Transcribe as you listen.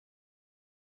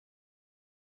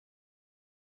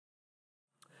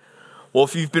Well,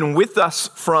 if you've been with us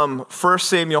from 1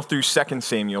 Samuel through 2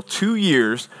 Samuel, 2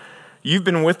 years, you've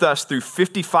been with us through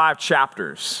 55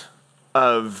 chapters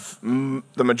of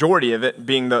the majority of it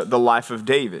being the life of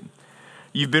David.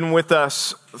 You've been with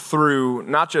us through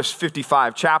not just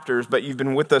 55 chapters, but you've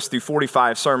been with us through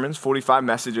 45 sermons, 45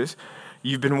 messages.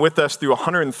 You've been with us through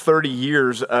 130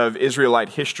 years of Israelite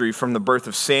history from the birth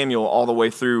of Samuel all the way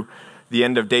through the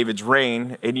end of David's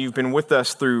reign. And you've been with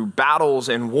us through battles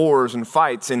and wars and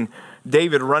fights and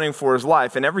David running for his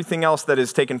life and everything else that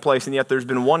has taken place. And yet there's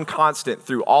been one constant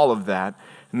through all of that.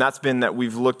 And that's been that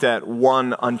we've looked at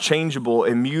one unchangeable,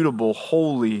 immutable,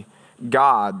 holy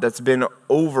God that's been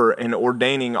over and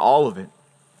ordaining all of it.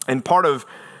 And part of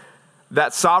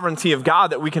that sovereignty of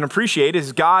God that we can appreciate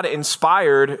is God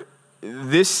inspired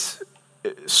this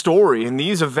story and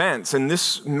these events and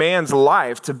this man's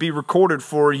life to be recorded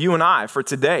for you and I for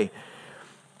today.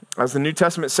 As the New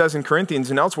Testament says in Corinthians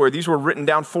and elsewhere, these were written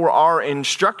down for our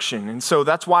instruction. And so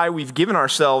that's why we've given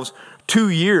ourselves 2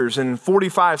 years and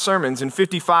 45 sermons and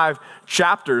 55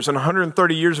 chapters and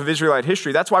 130 years of Israelite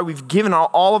history. That's why we've given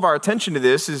all of our attention to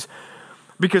this, is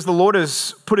because the Lord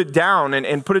has put it down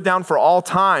and put it down for all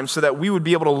time so that we would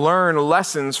be able to learn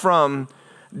lessons from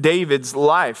David's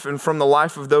life and from the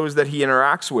life of those that he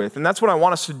interacts with. And that's what I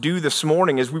want us to do this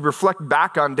morning as we reflect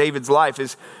back on David's life,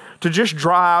 is to just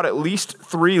draw out at least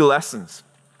 3 lessons.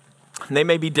 And they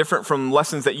may be different from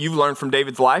lessons that you've learned from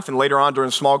David's life, and later on during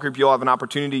a small group you'll have an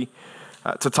opportunity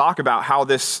to talk about how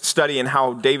this study and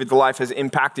how David's life has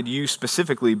impacted you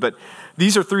specifically. But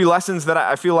these are 3 lessons that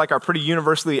I feel like are pretty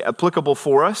universally applicable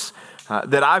for us,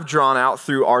 that I've drawn out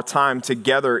through our time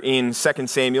together in 2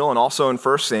 Samuel and also in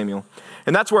 1 Samuel.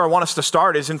 And that's where I want us to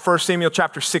start, is in 1 Samuel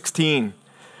chapter 16.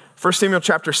 1 Samuel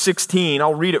chapter 16,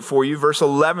 I'll read it for you, verse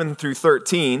 11 through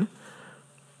 13.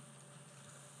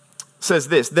 Says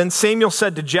this: Then Samuel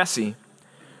said to Jesse,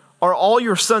 "Are all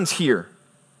your sons here?"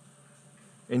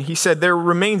 And he said, "There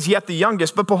remains yet the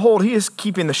youngest, but behold, he is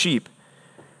keeping the sheep."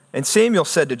 And Samuel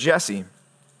said to Jesse,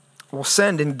 "Well,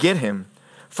 send and get him,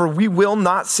 for we will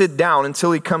not sit down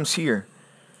until he comes here."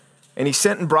 And he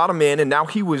sent and brought him in, and now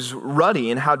he was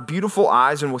ruddy and had beautiful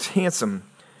eyes and was handsome.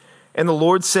 And the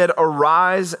Lord said,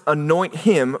 "Arise, anoint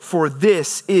him, for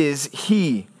this is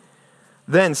he."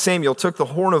 Then Samuel took the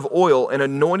horn of oil and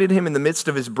anointed him in the midst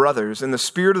of his brothers. And the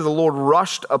Spirit of the Lord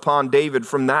rushed upon David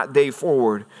from that day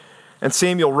forward. And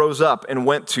Samuel rose up and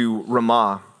went to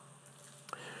Ramah.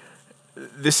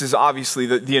 This is obviously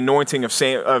the anointing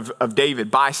of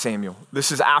David by Samuel.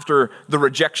 This is after the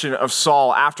rejection of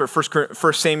Saul, after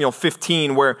 1 Samuel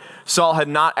 15, where Saul had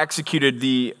not executed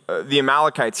the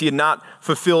Amalekites. He had not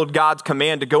fulfilled God's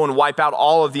command to go and wipe out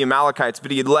all of the Amalekites,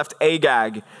 but he had left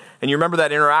Agag. And you remember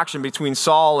that interaction between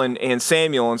Saul and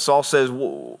Samuel. And Saul says,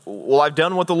 well, I've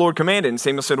done what the Lord commanded. And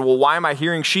Samuel said, well, why am I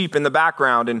hearing sheep in the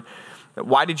background? And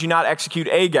why did you not execute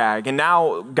Agag? And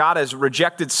now God has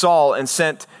rejected Saul and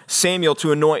sent Samuel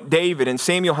to anoint David. And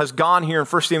Samuel has gone here in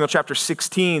 1 Samuel chapter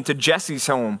 16 to Jesse's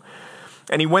home.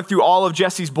 And he went through all of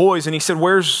Jesse's boys and he said,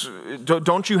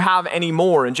 don't you have any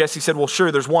more? And Jesse said, well,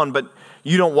 sure, there's one, but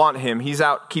you don't want him. He's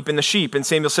out keeping the sheep. And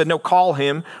Samuel said, no, call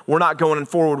him. We're not going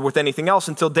forward with anything else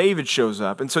until David shows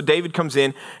up. And so David comes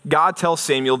in. God tells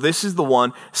Samuel, this is the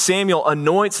one. Samuel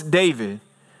anoints David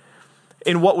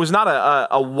in what was not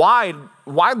a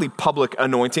widely public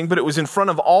anointing, but it was in front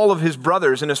of all of his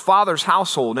brothers and his father's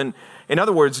household. And in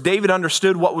other words, David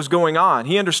understood what was going on.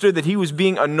 He understood that he was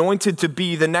being anointed to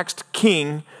be the next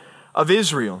king of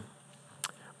Israel.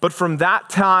 But from that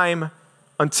time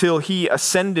until he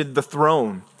ascended the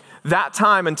throne, that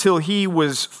time until he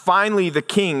was finally the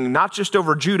king, not just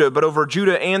over Judah, but over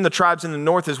Judah and the tribes in the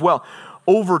north as well,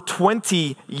 over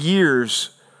 20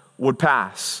 years would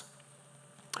pass.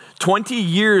 20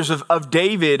 years of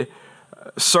David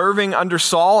serving under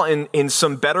Saul in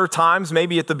some better times,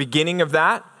 maybe at the beginning of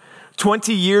that.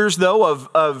 20 years, though,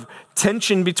 of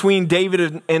tension between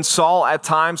David and Saul at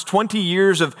times. 20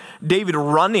 years of David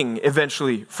running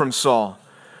eventually from Saul.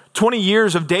 20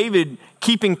 years of David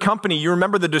keeping company. You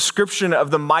remember the description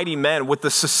of the mighty men with the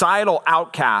societal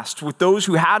outcast, with those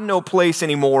who had no place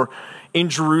anymore in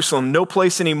Jerusalem, no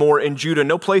place anymore in Judah,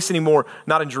 no place anymore,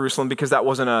 not in Jerusalem because that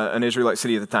wasn't an Israelite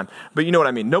city at the time, but you know what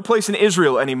I mean, no place in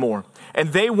Israel anymore.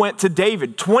 And they went to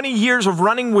David. 20 years of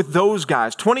running with those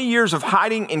guys, 20 years of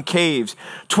hiding in caves,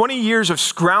 20 years of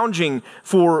scrounging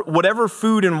for whatever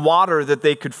food and water that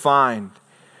they could find.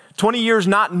 20 years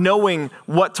not knowing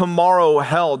what tomorrow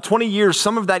held. 20 years,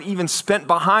 some of that even spent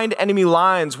behind enemy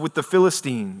lines with the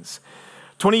Philistines.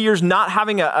 20 years not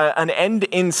having an end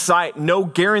in sight, no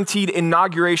guaranteed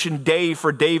inauguration day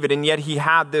for David, and yet he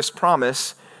had this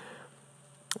promise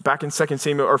back in 2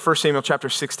 Samuel or 1 Samuel chapter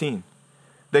 16.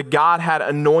 that God had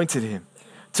anointed him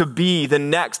to be the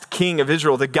next king of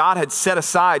Israel, that God had set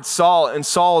aside Saul and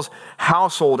Saul's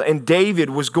household, and David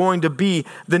was going to be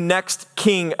the next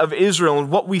king of Israel.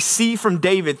 And what we see from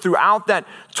David throughout that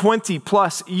 20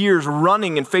 plus years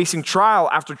running and facing trial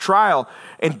after trial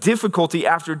and difficulty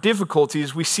after difficulty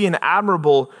is we see an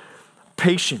admirable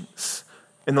patience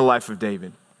in the life of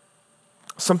David.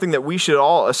 Something that we should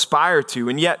all aspire to.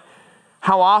 And yet,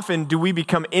 how often do we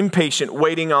become impatient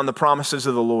waiting on the promises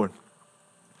of the Lord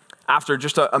after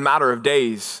just a matter of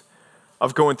days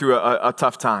of going through a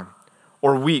tough time,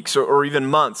 or weeks or even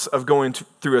months of going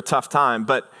through a tough time?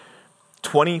 But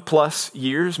 20 plus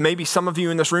years, maybe some of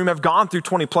you in this room have gone through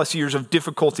 20 plus years of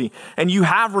difficulty and you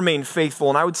have remained faithful.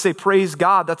 And I would say, praise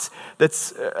God,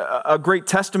 that's a great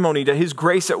testimony to his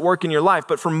grace at work in your life.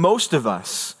 But for most of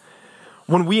us,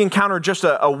 when we encounter just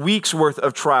a week's worth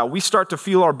of trial, we start to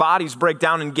feel our bodies break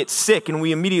down and get sick, and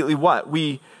we immediately what?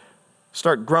 We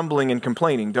start grumbling and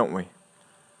complaining, don't we?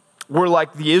 We're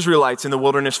like the Israelites in the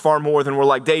wilderness far more than we're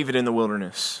like David in the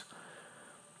wilderness.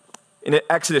 In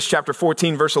Exodus chapter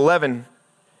 14, verse 11,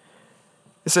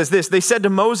 it says this, they said to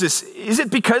Moses, is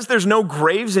it because there's no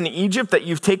graves in Egypt that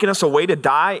you've taken us away to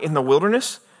die in the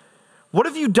wilderness? What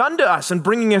have you done to us in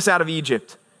bringing us out of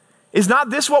Egypt? Is not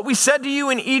this what we said to you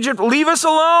in Egypt? Leave us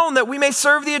alone that we may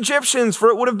serve the Egyptians, for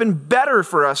it would have been better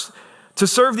for us to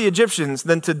serve the Egyptians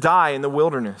than to die in the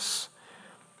wilderness.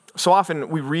 So often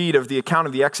we read of the account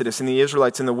of the Exodus and the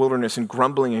Israelites in the wilderness and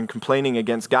grumbling and complaining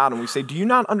against God. And we say, do you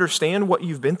not understand what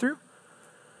you've been through?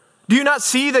 Do you not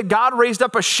see that God raised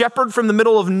up a shepherd from the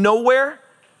middle of nowhere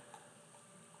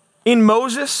in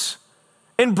Moses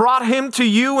and brought him to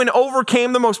you and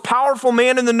overcame the most powerful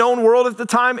man in the known world at the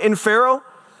time in Pharaoh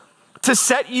to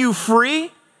set you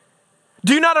free?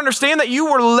 Do you not understand that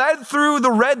you were led through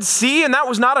the Red Sea, and that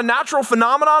was not a natural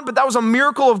phenomenon, but that was a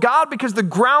miracle of God because the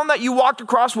ground that you walked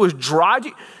across was dry?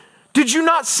 Did you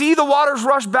not see the waters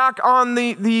rush back on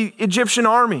the Egyptian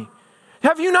army?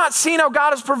 Have you not seen how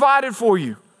God has provided for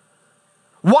you?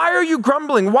 Why are you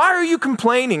grumbling? Why are you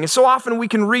complaining? And so often we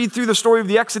can read through the story of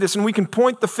the Exodus and we can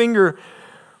point the finger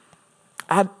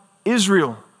at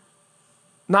Israel,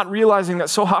 not realizing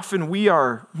that so often we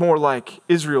are more like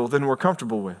Israel than we're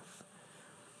comfortable with.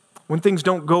 When things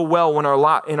don't go well in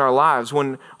our lives,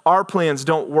 when our plans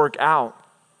don't work out,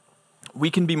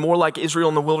 we can be more like Israel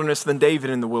in the wilderness than David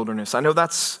in the wilderness. I know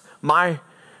that's my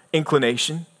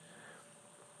inclination.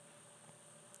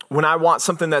 When I want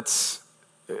something that's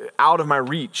out of my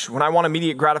reach, when I want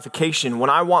immediate gratification, when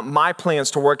I want my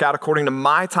plans to work out according to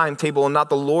my timetable and not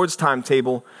the Lord's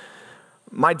timetable,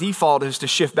 my default is to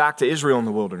shift back to Israel in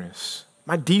the wilderness.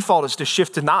 My default is to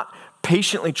shift to not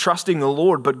patiently trusting the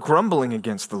Lord, but grumbling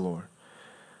against the Lord.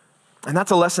 And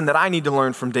that's a lesson that I need to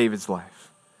learn from David's life.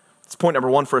 It's point number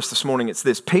one for us this morning. It's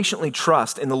this: patiently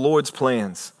trust in the Lord's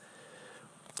plans.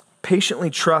 Patiently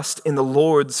trust in the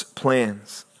Lord's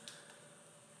plans.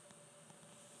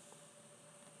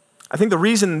 I think the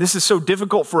reason this is so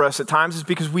difficult for us at times is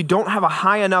because we don't have a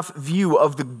high enough view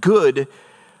of the good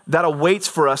that awaits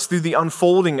for us through the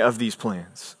unfolding of these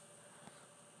plans.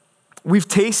 We've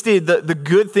tasted the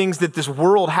good things that this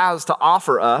world has to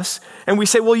offer us, and we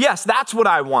say, well, yes, that's what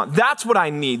I want. That's what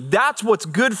I need. That's what's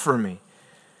good for me.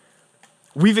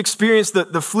 We've experienced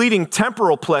the fleeting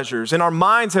temporal pleasures, and our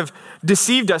minds have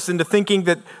deceived us into thinking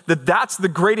that that's the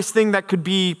greatest thing that could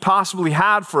be possibly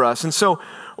had for us. And so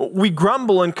we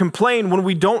grumble and complain when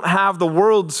we don't have the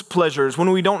world's pleasures,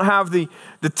 when we don't have the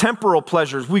temporal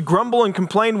pleasures. We grumble and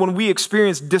complain when we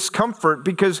experience discomfort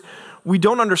because we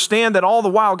don't understand that all the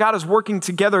while God is working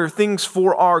together things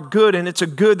for our good, and it's a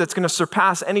good that's going to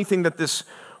surpass anything that this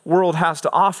world has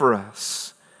to offer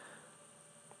us.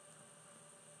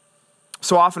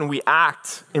 So often we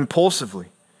act impulsively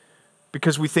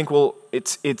because we think, well,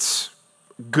 it's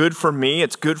good for me,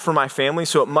 it's good for my family,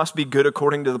 so it must be good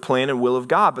according to the plan and will of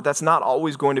God. But that's not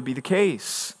always going to be the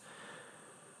case.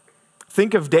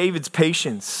 Think of David's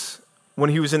patience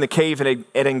when he was in the cave at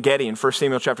En-Gedi in 1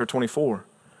 Samuel chapter 24.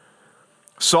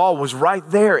 Saul was right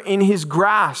there in his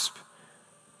grasp,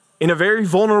 in a very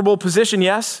vulnerable position,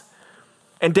 yes?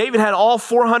 And David had all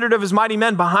 400 of his mighty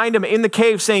men behind him in the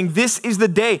cave saying, this is the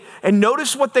day. And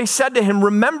notice what they said to him.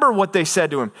 Remember what they said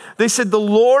to him. They said, the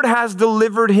Lord has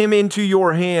delivered him into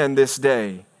your hand this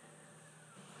day.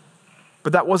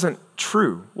 But that wasn't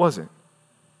true, was it?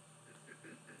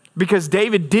 Because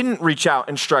David didn't reach out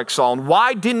and strike Saul. And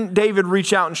why didn't David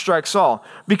reach out and strike Saul?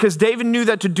 Because David knew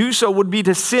that to do so would be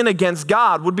to sin against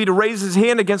God, would be to raise his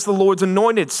hand against the Lord's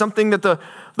anointed, something that the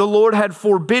Lord had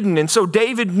forbidden. And so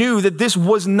David knew that this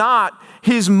was not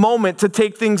his moment to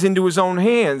take things into his own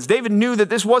hands. David knew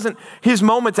that this wasn't his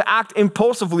moment to act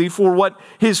impulsively for what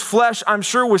his flesh, I'm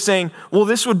sure, was saying, well,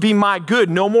 this would be my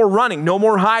good. No more running, no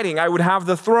more hiding. I would have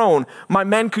the throne. My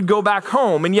men could go back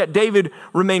home. And yet David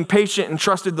remained patient and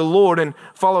trusted the Lord and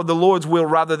followed the Lord's will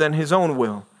rather than his own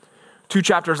will. 2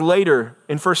 chapters later,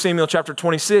 in 1 Samuel chapter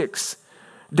 26,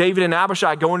 David and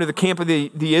Abishai go into the camp of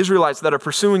the Israelites that are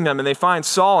pursuing them, and they find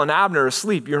Saul and Abner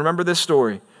asleep. You remember this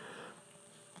story?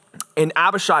 And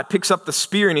Abishai picks up the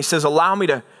spear and he says, allow me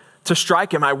to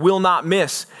strike him. I will not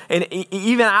miss. And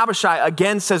even Abishai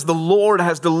again says, the Lord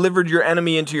has delivered your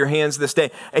enemy into your hands this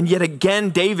day. And yet again,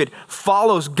 David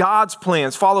follows God's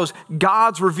plans, follows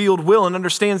God's revealed will, and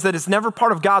understands that it's never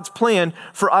part of God's plan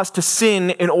for us to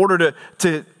sin in order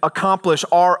to accomplish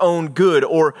our own good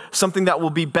or something that will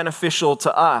be beneficial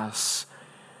to us.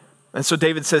 And so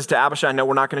David says to Abishai, no,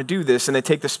 we're not going to do this. And they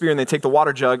take the spear and they take the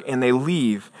water jug and they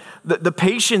leave. The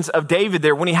patience of David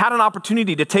there, when he had an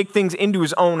opportunity to take things into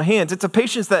his own hands, it's a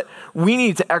patience that we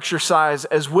need to exercise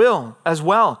as well.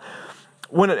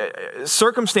 When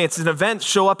circumstances and events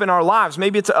show up in our lives,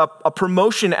 maybe it's a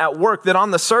promotion at work that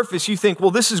on the surface you think, well,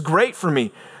 this is great for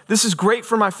me. This is great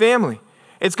for my family.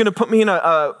 It's going to put me in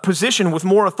a position with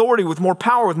more authority, with more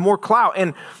power, with more clout,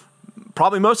 and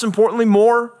probably most importantly,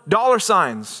 more dollar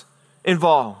signs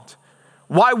involved.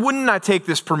 Why wouldn't I take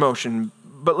this promotion?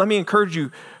 But let me encourage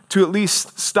you to at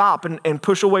least stop and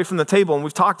push away from the table. And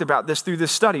we've talked about this through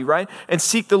this study, right? And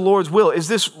seek the Lord's will. Is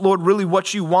this, Lord, really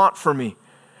what you want for me?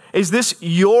 Is this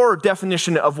your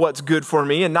definition of what's good for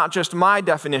me and not just my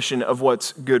definition of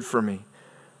what's good for me?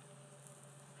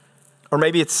 Or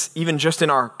maybe it's even just in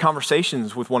our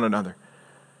conversations with one another.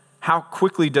 How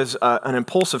quickly does an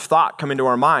impulsive thought come into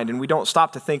our mind and we don't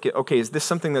stop to think, okay, is this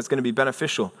something that's going to be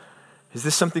beneficial? Is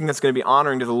this something that's going to be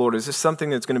honoring to the Lord? Is this something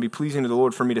that's going to be pleasing to the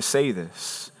Lord for me to say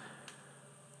this?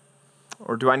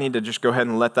 Or do I need to just go ahead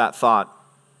and let that thought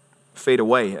fade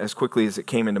away as quickly as it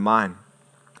came into mind?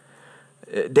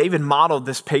 David modeled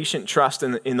this patient trust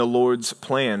in the Lord's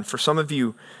plan. For some of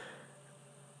you,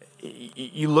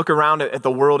 you look around at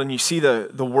the world and you see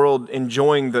the world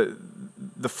enjoying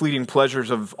the fleeting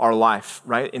pleasures of our life,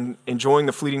 right? Enjoying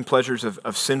the fleeting pleasures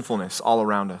of sinfulness all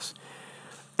around us.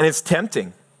 And it's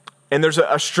tempting. And there's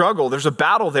a struggle, there's a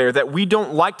battle there that we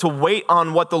don't like to wait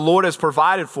on what the Lord has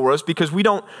provided for us because we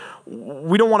don't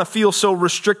want to feel so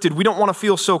restricted. We don't want to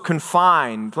feel so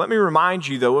confined. Let me remind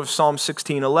you, though, of Psalm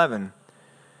 16:11.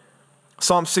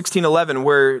 Psalm 16:11,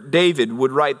 where David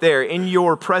would write there, in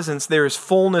your presence there is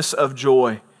fullness of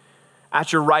joy.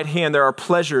 At your right hand there are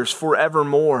pleasures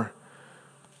forevermore.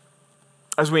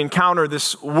 As we encounter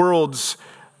this world's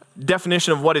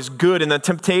definition of what is good and the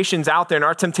temptations out there, and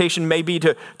our temptation may be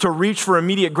to reach for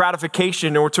immediate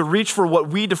gratification or to reach for what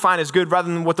we define as good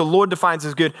rather than what the Lord defines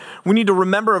as good. We need to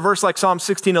remember a verse like Psalm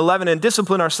 16:11 and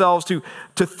discipline ourselves to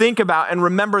think about and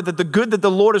remember that the good that the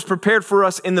Lord has prepared for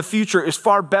us in the future is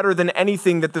far better than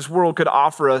anything that this world could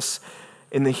offer us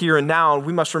in the here and now. And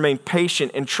we must remain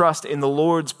patient and trust in the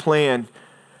Lord's plan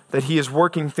that he is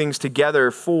working things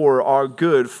together for our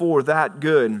good, for that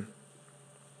good.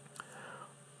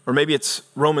 Or maybe it's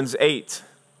Romans 8,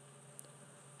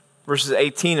 verses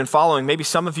 18 and following. Maybe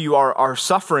some of you are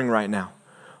suffering right now,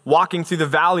 walking through the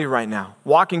valley right now,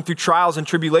 walking through trials and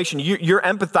tribulation. You're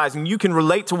empathizing. You can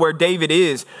relate to where David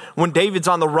is when David's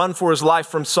on the run for his life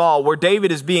from Saul, where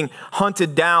David is being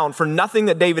hunted down for nothing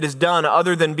that David has done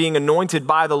other than being anointed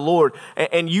by the Lord.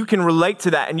 And you can relate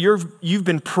to that. And you've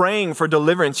been praying for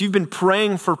deliverance. You've been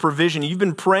praying for provision. You've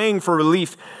been praying for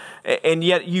relief. And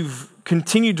yet you've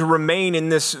continued to remain in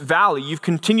this valley. You've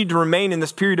continued to remain in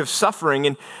this period of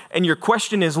suffering. And your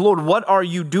question is, Lord, what are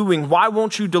you doing? Why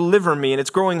won't you deliver me? And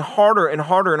it's growing harder and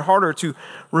harder and harder to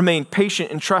remain patient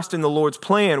and trust in the Lord's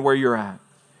plan where you're at.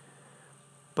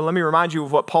 But let me remind you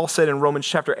of what Paul said in Romans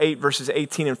chapter 8, verses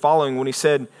 18 and following, when he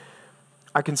said,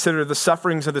 I consider the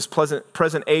sufferings of this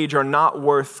present age are not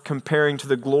worth comparing to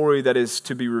the glory that is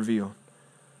to be revealed.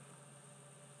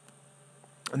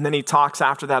 And then he talks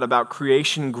after that about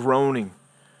creation groaning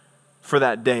for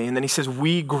that day. And then he says,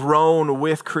 we groan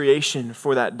with creation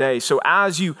for that day. So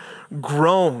as you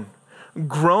groan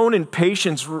in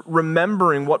patience,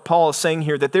 remembering what Paul is saying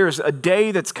here, that there is a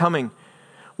day that's coming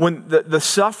when the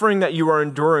suffering that you are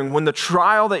enduring, when the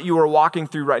trial that you are walking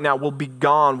through right now will be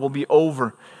gone, will be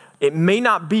over. It may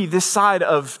not be this side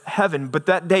of heaven, but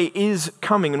that day is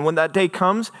coming. And when that day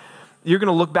comes, you're going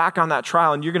to look back on that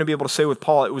trial and you're going to be able to say with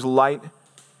Paul, it was light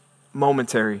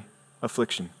momentary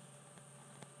affliction.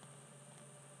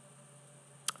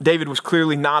 David was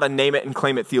clearly not a name it and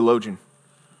claim it theologian.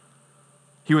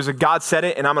 He was a God said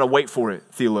it and I'm going to wait for it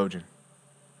theologian.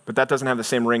 But that doesn't have the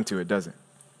same ring to it, does it?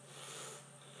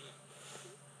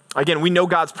 Again, we know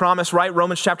God's promise, right?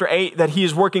 Romans chapter 8, that he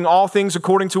is working all things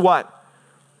according to what?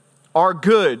 Our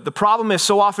good. The problem is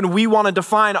so often we want to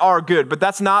define our good, but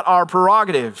that's not our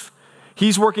prerogative.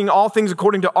 He's working all things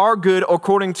according to our good,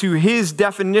 according to his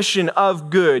definition of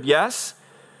good, yes?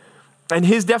 And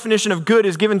his definition of good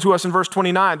is given to us in verse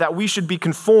 29, that we should be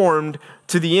conformed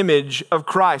to the image of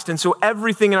Christ. And so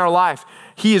everything in our life,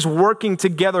 he is working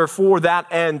together for that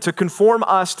end, to conform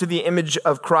us to the image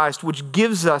of Christ, which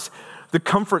gives us the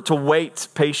comfort to wait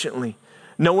patiently,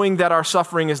 knowing that our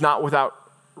suffering is not without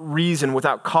reason,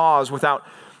 without cause, without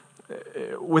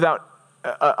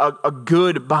a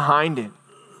good behind it,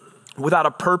 without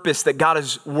a purpose that God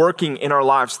is working in our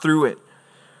lives through it.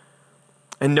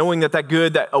 And knowing that that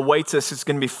good that awaits us is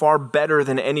going to be far better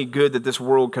than any good that this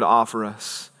world could offer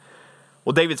us.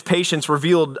 Well, David's patience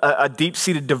revealed a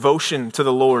deep-seated devotion to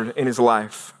the Lord in his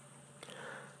life.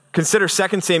 Consider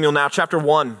 2 Samuel now, chapter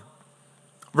 1.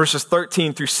 Verses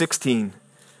 13 through 16.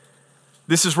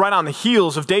 This is right on the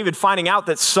heels of David finding out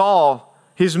that Saul,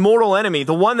 his mortal enemy,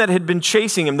 the one that had been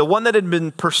chasing him, the one that had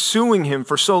been pursuing him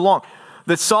for so long,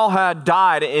 that Saul had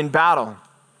died in battle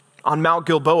on Mount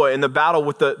Gilboa in the battle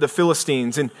with the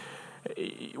Philistines. And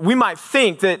we might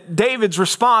think that David's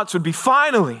response would be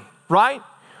finally, right?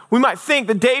 We might think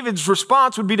that David's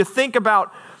response would be to think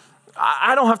about,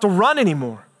 I don't have to run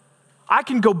anymore. I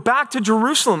can go back to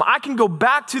Jerusalem. I can go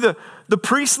back to the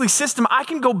priestly system. I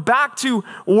can go back to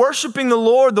worshiping the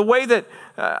Lord the way that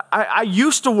I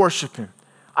used to worship him.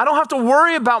 I don't have to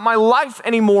worry about my life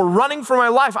anymore, running for my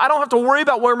life. I don't have to worry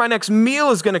about where my next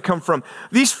meal is going to come from.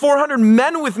 These 400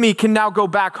 men with me can now go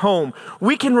back home.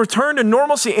 We can return to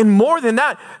normalcy. And more than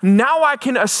that, now I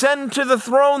can ascend to the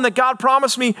throne that God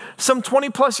promised me some 20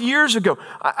 plus years ago.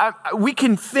 We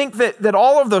can think that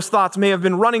all of those thoughts may have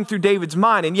been running through David's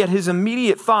mind, and yet his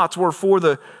immediate thoughts were for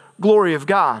the glory of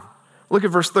God. Look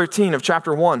at verse 13 of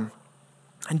chapter 1.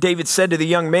 And David said to the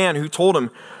young man who told him,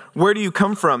 "Where do you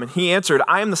come from?" And he answered,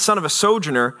 "I am the son of a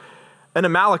sojourner, an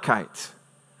Amalekite."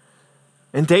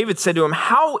 And David said to him,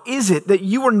 "How is it that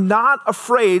you are not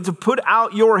afraid to put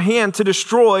out your hand to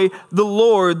destroy the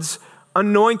Lord's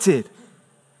anointed?"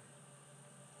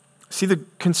 See the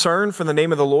concern for the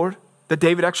name of the Lord that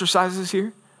David exercises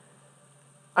here?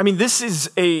 I mean, this is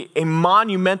a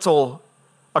monumental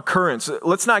occurrence.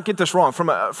 Let's not get this wrong. From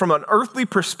an earthly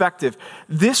perspective,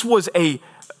 this was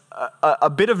a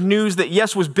bit of news that,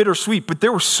 yes, was bittersweet, but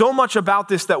there was so much about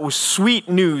this that was sweet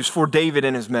news for David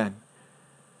and his men.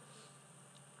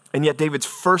 And yet David's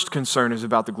first concern is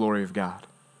about the glory of God.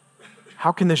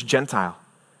 How can this Gentile,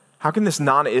 how can this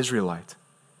non-Israelite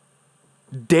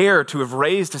dare to have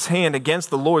raised his hand against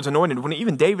the Lord's anointed when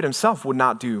even David himself would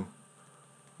not do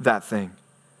that thing?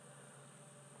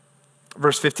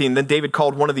 Verse 15, then David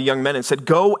called one of the young men and said,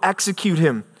 "Go execute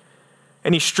him."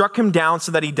 And he struck him down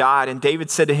so that he died. And David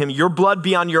said to him, "Your blood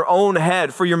be on your own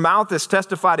head, for your mouth has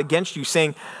testified against you,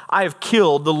 saying, I have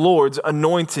killed the Lord's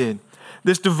anointed."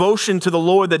 This devotion to the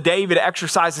Lord that David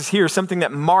exercises here is something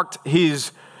that marked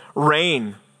his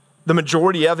reign, the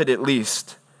majority of it at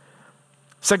least.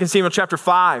 2 Samuel chapter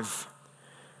 5,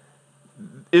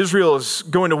 Israel is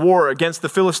going to war against the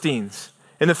Philistines.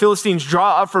 And the Philistines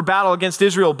draw up for battle against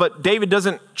Israel, but David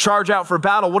doesn't charge out for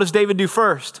battle. What does David do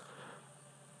first?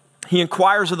 He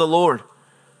inquires of the Lord.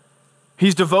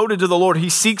 He's devoted to the Lord. He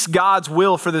seeks God's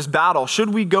will for this battle.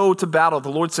 Should we go to battle? The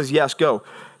Lord says, yes, go.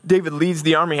 David leads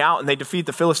the army out and they defeat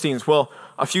the Philistines. Well,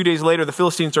 a few days later, the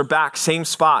Philistines are back, same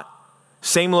spot,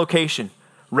 same location,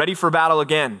 ready for battle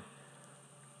again.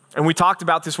 And we talked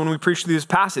about this when we preached through this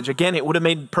passage. Again, it would have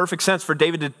made perfect sense for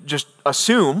David to just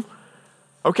assume,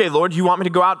 okay, Lord, you want me to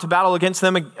go out to battle against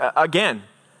them again?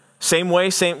 Same way,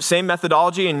 same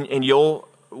methodology, and you'll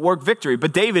work victory.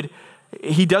 But David,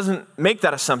 he doesn't make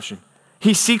that assumption.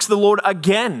 He seeks the Lord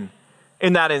again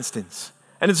in that instance.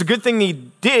 And it's a good thing he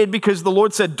did, because the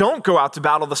Lord said, don't go out to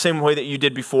battle the same way that you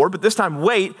did before, but this time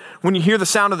wait. When you hear the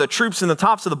sound of the troops in the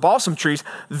tops of the balsam trees,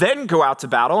 then go out to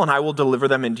battle and I will deliver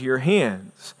them into your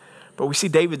hands. But we see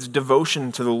David's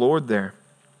devotion to the Lord there.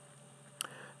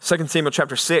 2 Samuel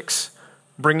chapter 6,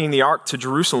 bringing the ark to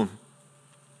Jerusalem.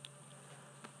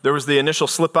 There was the initial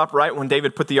slip up, right, when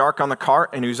David put the ark on the cart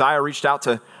and Uzzah reached out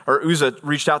to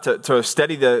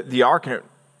steady the ark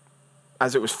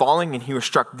as it was falling, and he was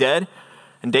struck dead.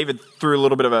 And David threw a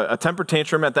little bit of a temper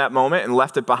tantrum at that moment and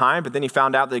left it behind, but then he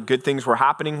found out that good things were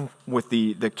happening with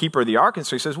the keeper of the ark, and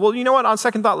so he says, well, you know what, on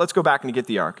second thought, let's go back and get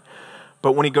the ark.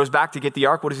 But when he goes back to get the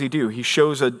ark, what does he do? He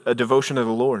shows a devotion to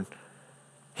the Lord.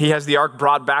 He has the ark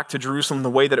brought back to Jerusalem the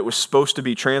way that it was supposed to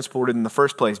be transported in the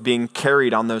first place, being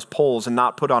carried on those poles and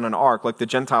not put on an ark like the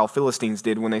Gentile Philistines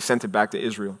did when they sent it back to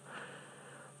Israel.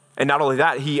 And not only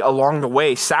that, he, along the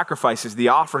way, sacrifices the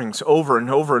offerings over and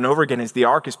over and over again as the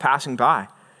ark is passing by.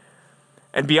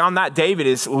 And beyond that, David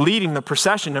is leading the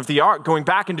procession of the ark, going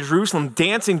back into Jerusalem,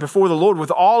 dancing before the Lord with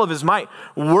all of his might,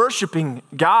 worshiping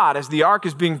God as the ark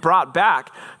is being brought back,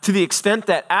 to the extent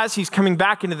that as he's coming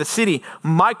back into the city,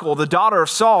 Michal, the daughter of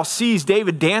Saul, sees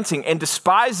David dancing and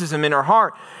despises him in her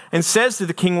heart and says to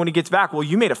the king when he gets back, well,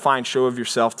 you made a fine show of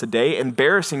yourself today,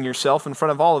 embarrassing yourself in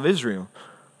front of all of Israel.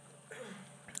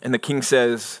 And the king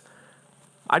says,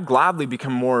 I'd gladly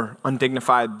become more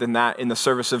undignified than that in the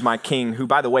service of my king, who,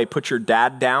 by the way, put your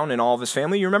dad down and all of his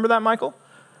family. You remember that, Michael?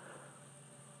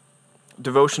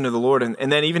 Devotion to the Lord.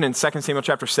 And then even in 2 Samuel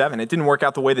chapter 7, it didn't work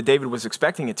out the way that David was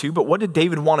expecting it to, but what did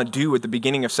David want to do at the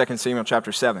beginning of 2 Samuel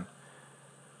chapter 7?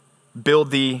 Build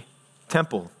the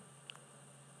temple.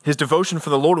 His devotion for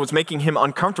the Lord was making him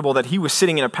uncomfortable that he was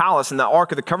sitting in a palace and the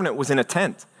Ark of the Covenant was in a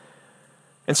tent.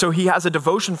 And so he has a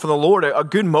devotion for the Lord, a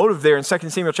good motive there in 2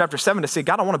 Samuel chapter 7 to say,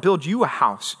 God, I want to build you a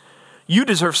house. You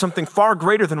deserve something far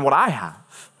greater than what I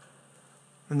have.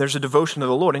 And there's a devotion to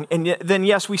the Lord. And then,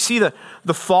 yes, we see the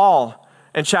fall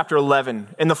in chapter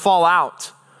 11 and the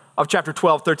fallout of chapter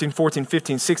 12, 13, 14,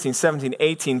 15, 16, 17,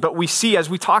 18. But we see, as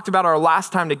we talked about our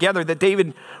last time together, that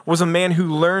David was a man who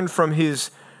learned from his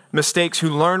mistakes, who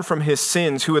learned from his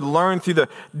sins, who had learned through the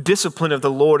discipline of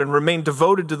the Lord and remained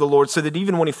devoted to the Lord, so that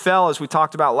even when he fell, as we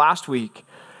talked about last week,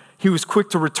 he was quick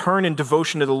to return in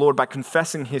devotion to the Lord by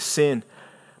confessing his sin,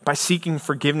 by seeking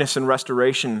forgiveness and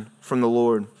restoration from the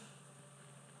Lord.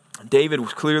 David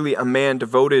was clearly a man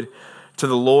devoted to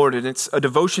the Lord, and it's a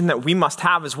devotion that we must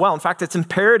have as well. In fact, it's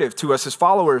imperative to us as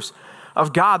followers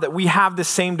of God that we have this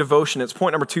same devotion. It's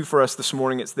point number 2 for us this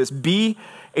morning. It's this: be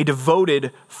a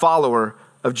devoted follower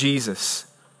of Jesus.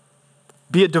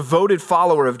 Be a devoted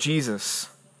follower of Jesus.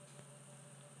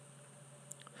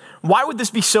 Why would this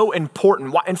be so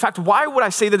important? In fact, why would I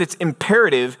say that it's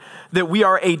imperative that we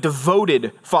are a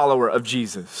devoted follower of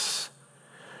Jesus?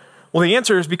 Well, the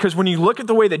answer is because when you look at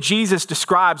the way that Jesus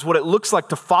describes what it looks like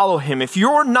to follow him, if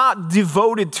you're not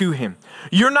devoted to him,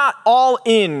 you're not all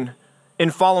in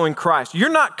following Christ,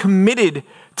 you're not committed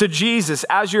to Jesus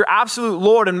as your absolute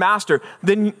Lord and Master,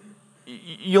 then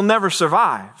you'll never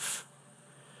survive.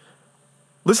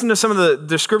 Listen to some of the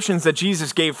descriptions that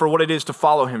Jesus gave for what it is to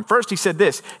follow him. First, he said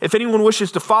this: if anyone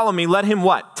wishes to follow me, let him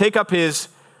what? Take up his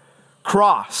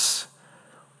cross.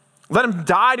 Let him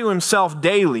die to himself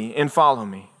daily and follow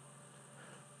me.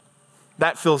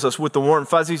 That fills us with the warm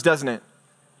fuzzies, doesn't it?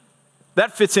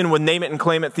 That fits in with name it and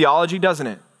claim it theology, doesn't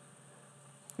it?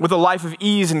 With a life of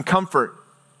ease and comfort.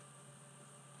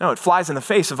 No, it flies in the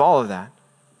face of all of that.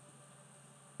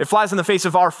 It flies in the face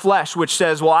of our flesh, which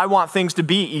says, well, I want things to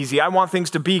be easy. I want things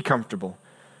to be comfortable.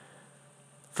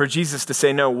 For Jesus to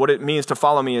say, no, what it means to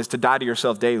follow me is to die to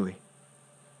yourself daily.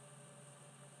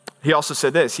 He also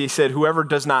said this. He said, whoever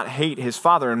does not hate his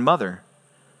father and mother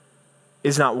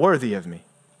is not worthy of me.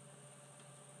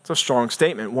 It's a strong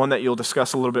statement, one that you'll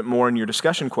discuss a little bit more in your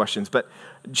discussion questions. But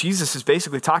Jesus is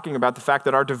basically talking about the fact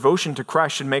that our devotion to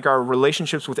Christ should make our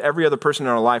relationships with every other person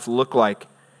in our life look like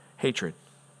hatred.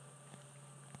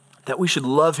 That we should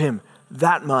love him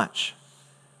that much.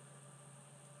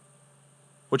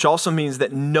 Which also means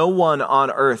that no one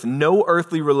on earth, no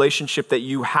earthly relationship that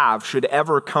you have should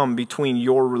ever come between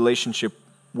your relationship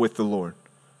with the Lord.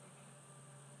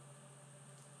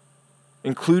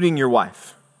 Including your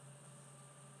wife.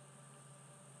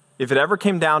 If it ever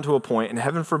came down to a point, and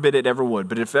heaven forbid it ever would,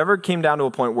 but if it ever came down to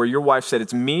a point where your wife said,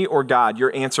 it's me or God,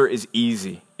 your answer is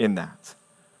easy in that.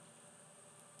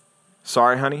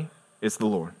 Sorry, honey, it's the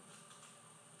Lord.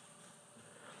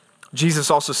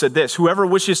 Jesus also said this: whoever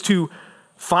wishes to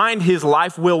find his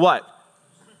life will what?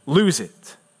 Lose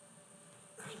it.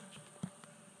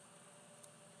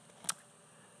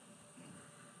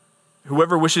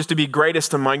 Whoever wishes to be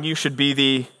greatest among you should be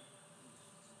the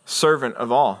servant of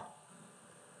all.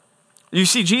 You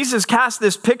see, Jesus cast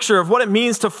this picture of what it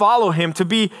means to follow him, to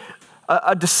be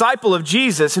a disciple of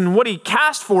Jesus. And what he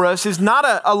cast for us is not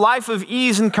a life of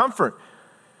ease and comfort.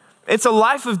 It's a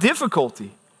life of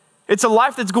difficulty. It's a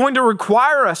life that's going to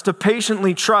require us to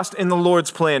patiently trust in the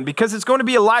Lord's plan, because it's going to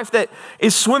be a life that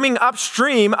is swimming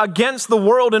upstream against the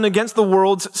world and against the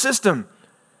world's system.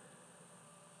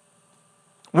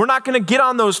 We're not going to get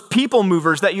on those people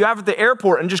movers that you have at the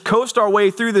airport and just coast our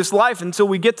way through this life until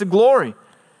we get to glory.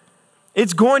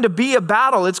 It's going to be a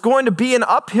battle. It's going to be an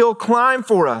uphill climb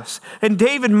for us. And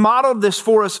David modeled this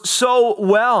for us so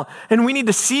well. And we need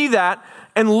to see that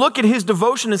and look at his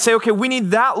devotion and say, okay, we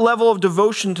need that level of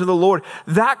devotion to the Lord,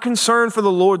 that concern for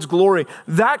the Lord's glory,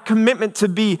 that commitment to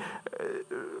be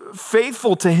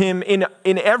faithful to him in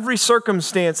every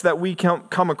circumstance that we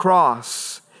come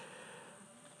across.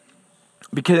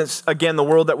 Because, again, the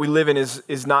world that we live in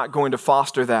is not going to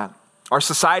foster that. Our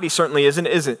society certainly isn't,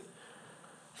 is it?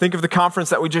 Think of the conference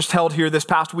that we just held here this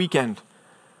past weekend.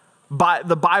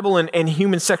 The Bible and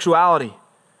human sexuality.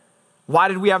 Why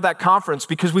did we have that conference?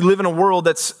 Because we live in a world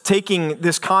that's taking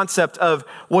this concept of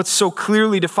what's so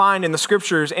clearly defined in the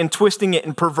scriptures and twisting it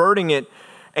and perverting it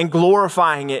and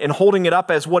glorifying it and holding it up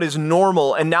as what is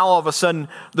normal. And now all of a sudden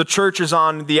the church is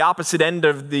on the opposite end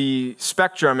of the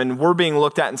spectrum, and we're being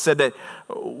looked at and said that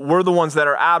we're the ones that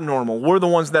are abnormal. We're the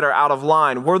ones that are out of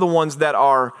line. We're the ones that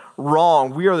are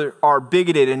wrong. We are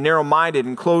bigoted and narrow-minded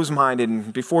and closed-minded.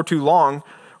 And before too long,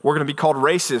 we're going to be called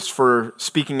racist for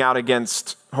speaking out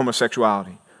against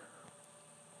homosexuality.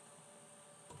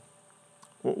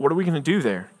 What are we going to do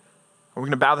there? Are we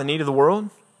going to bow the knee to the world?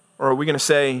 Or are we going to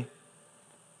say,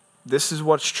 this is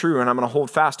what's true, and I'm going to hold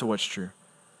fast to what's true?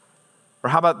 Or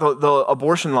how about the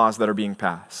abortion laws that are being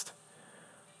passed?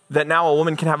 That now a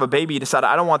woman can have a baby, decide,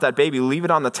 I don't want that baby, leave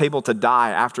it on the table to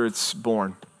die after it's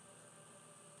born.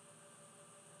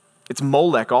 It's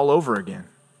Molech all over again.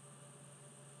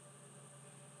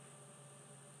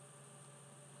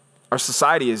 Our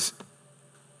society is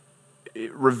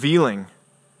revealing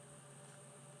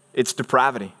its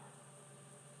depravity.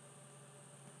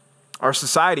 Our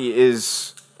society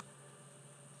is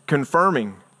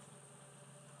confirming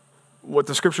what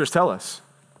the scriptures tell us.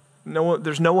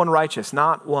 There's no one righteous,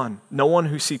 not one. No one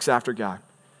who seeks after God.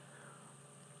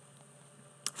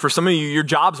 For some of you, your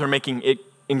jobs are making it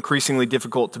increasingly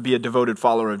difficult to be a devoted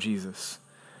follower of Jesus.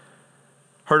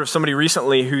 Heard of somebody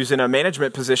recently who's in a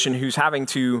management position who's having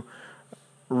to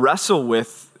wrestle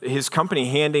with his company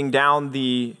handing down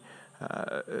the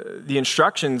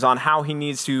instructions on how he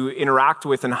needs to interact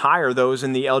with and hire those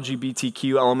in the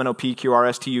LGBTQ,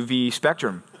 LMNOP,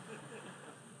 spectrum.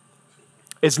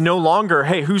 It's no longer,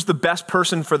 hey, who's the best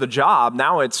person for the job?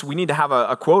 Now it's, we need to have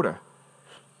a quota.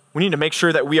 We need to make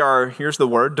sure that we are, here's the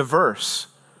word, diverse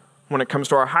when it comes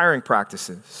to our hiring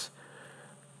practices.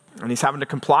 And he's having to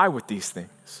comply with these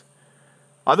things.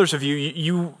 Others of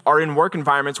you are in work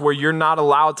environments where you're not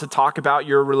allowed to talk about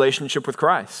your relationship with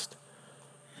Christ.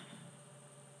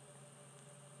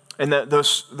 And that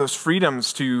those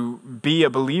freedoms to be a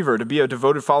believer, to be a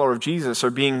devoted follower of Jesus, are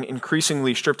being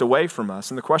increasingly stripped away from us.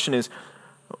 And the question is,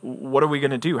 what are we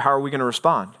going to do? How are we going to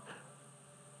respond?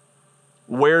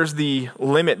 Where's the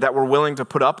limit that we're willing to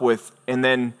put up with? And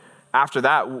then after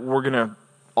that, we're going to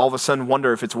all of a sudden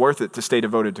wonder if it's worth it to stay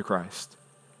devoted to Christ.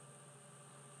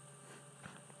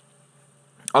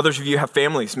 Others of you have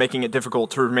families making it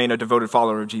difficult to remain a devoted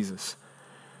follower of Jesus.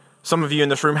 Some of you in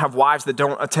this room have wives that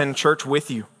don't attend church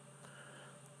with you.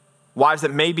 Wives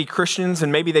that may be Christians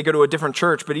and maybe they go to a different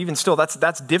church, but even still,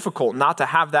 that's difficult not to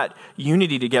have that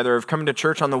unity together of coming to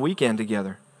church on the weekend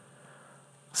together.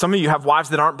 Some of you have wives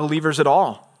that aren't believers at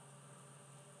all.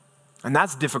 And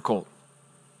that's difficult.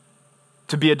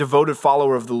 To be a devoted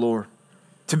follower of the Lord.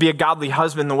 To be a godly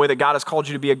husband the way that God has called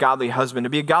you to be a godly husband. To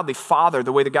be a godly father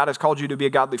the way that God has called you to be a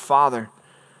godly father.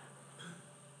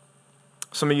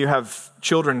 Some of you have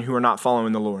children who are not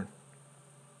following the Lord,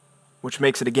 which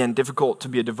makes it, again, difficult to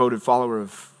be a devoted follower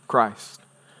of Christ.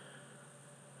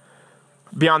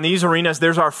 Beyond these arenas,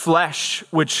 there's our flesh,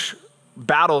 which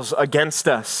battles against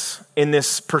us in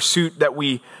this pursuit that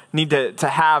we need to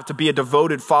have to be a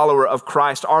devoted follower of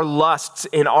Christ. Our lusts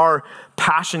and our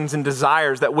passions and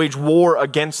desires that wage war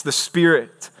against the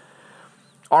Spirit.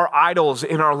 Our idols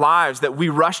in our lives that we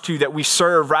rush to, that we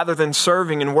serve rather than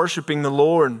serving and worshiping the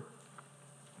Lord.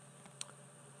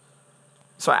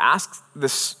 So I asked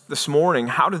this morning,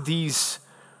 how do these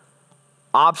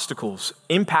obstacles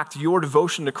impact your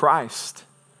devotion to Christ?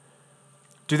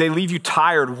 Do they leave you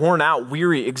tired, worn out,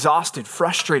 weary, exhausted,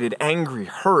 frustrated, angry,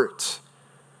 hurt?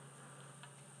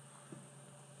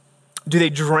 Do they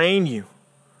drain you?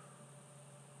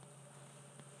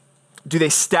 Do they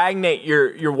stagnate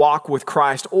your walk with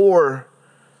Christ? Or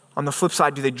on the flip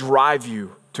side, do they drive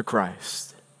you to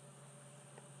Christ?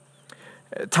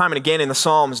 Time and again in the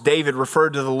Psalms, David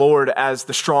referred to the Lord as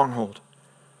the stronghold,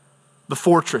 the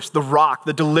fortress, the rock,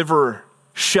 the deliverer,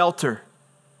 shelter,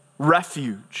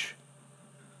 refuge.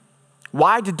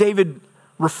 Why did David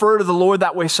refer to the Lord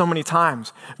that way so many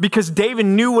times? Because David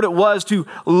knew what it was to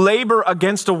labor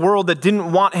against a world that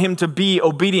didn't want him to be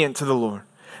obedient to the Lord.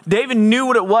 David knew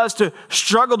what it was to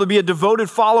struggle to be a devoted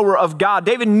follower of God.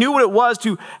 David knew what it was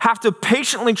to have to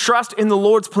patiently trust in the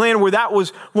Lord's plan, where that was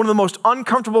one of the most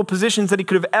uncomfortable positions that he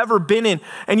could have ever been in.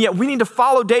 And yet we need to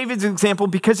follow David's example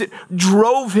because it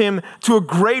drove him to a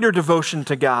greater devotion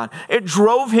to God. It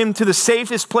drove him to the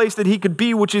safest place that he could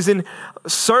be, which is in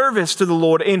service to the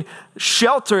Lord, in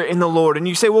shelter in the Lord. And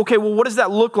you say, well, okay, well, what does that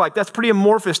look like? That's pretty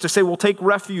amorphous to say, well, take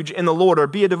refuge in the Lord or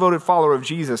be a devoted follower of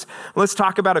Jesus. Let's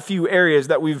talk about a few areas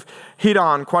that we've hit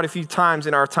on quite a few times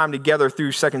in our time together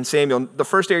through 2 Samuel. The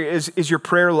first area is your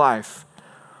prayer life.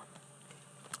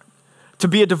 To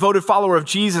be a devoted follower of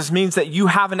Jesus means that you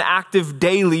have an active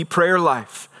daily prayer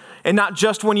life. And not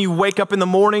just when you wake up in the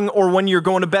morning or when you're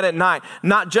going to bed at night.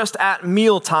 Not just at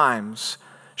meal times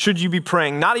should you be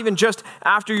praying. Not even just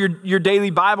after your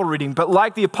daily Bible reading. But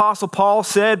like the Apostle Paul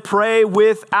said, pray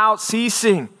without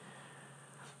ceasing.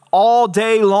 All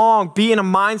day long, be in a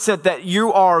mindset that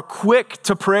you are quick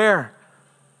to prayer.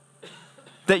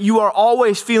 That you are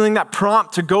always feeling that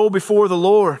prompt to go before the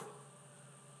Lord.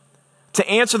 To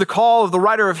answer the call of the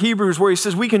writer of Hebrews where he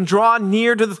says we can draw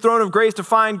near to the throne of grace to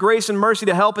find grace and mercy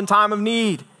to help in time of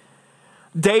need.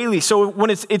 Daily. So when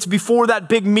it's before that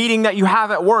big meeting that you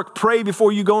have at work, pray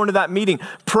before you go into that meeting.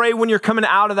 Pray when you're coming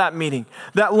out of that meeting.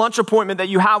 That lunch appointment that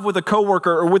you have with a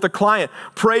coworker or with a client,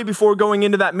 pray before going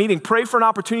into that meeting. Pray for an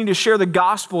opportunity to share the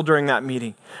gospel during that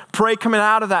meeting. Pray coming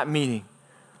out of that meeting.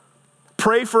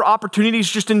 Pray for opportunities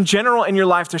just in general in your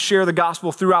life to share the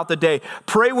gospel throughout the day.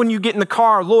 Pray when you get in the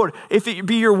car, Lord, if it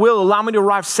be your will, allow me to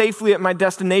arrive safely at my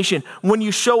destination. When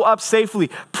you show up safely,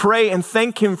 pray and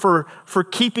thank him for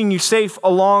keeping you safe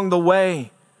along the way.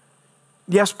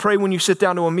 Yes, pray when you sit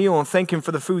down to a meal and thank him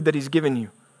for the food that he's given you.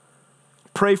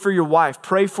 Pray for your wife.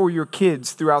 Pray for your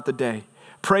kids throughout the day.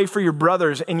 Pray for your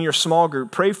brothers in your small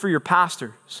group. Pray for your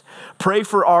pastors. Pray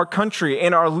for our country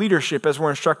and our leadership as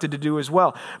we're instructed to do as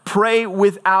well. Pray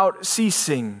without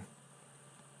ceasing.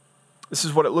 This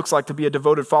is what it looks like to be a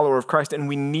devoted follower of Christ, and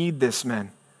we need this,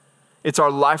 men. It's our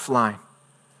lifeline.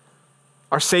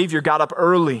 Our Savior got up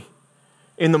early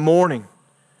in the morning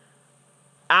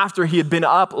after he had been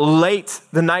up late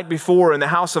the night before in the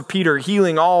house of Peter,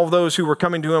 healing all those who were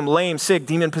coming to him, lame, sick,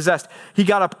 demon-possessed. He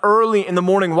got up early in the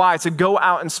morning. Why? To go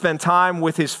out and spend time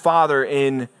with his Father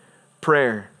in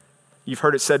prayer. You've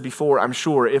heard it said before, I'm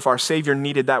sure, if our Savior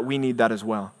needed that, we need that as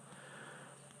well.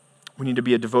 We need to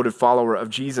be a devoted follower of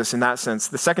Jesus in that sense.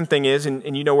 The second thing is,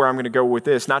 and you know where I'm going to go with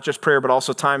this, not just prayer, but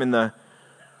also time in the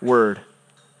Word,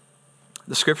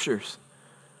 the Scriptures.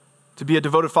 To be a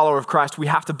devoted follower of Christ, we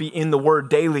have to be in the Word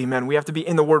daily, man. We have to be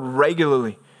in the Word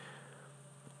regularly.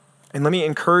 And let me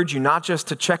encourage you not just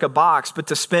to check a box, but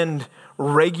to spend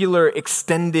regular,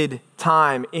 extended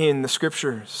time in the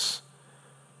Scriptures.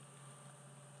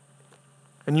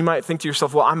 And you might think to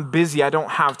yourself, well, I'm busy. I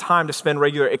don't have time to spend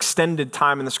regular, extended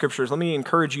time in the Scriptures. Let me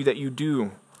encourage you that you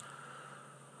do.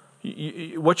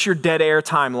 What's your dead air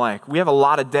time like? We have a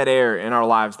lot of dead air in our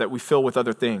lives that we fill with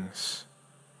other things.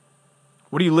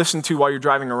 What do you listen to while you're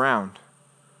driving around?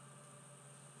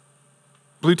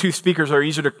 Bluetooth speakers are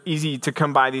easy to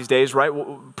come by these days, right?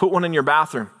 Put one in your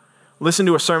bathroom. Listen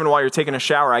to a sermon while you're taking a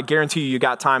shower. I guarantee you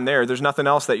got time there. There's nothing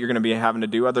else that you're going to be having to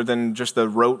do other than just the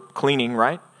rote cleaning,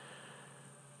 right?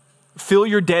 Fill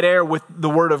your dead air with the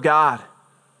Word of God.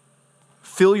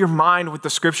 Fill your mind with the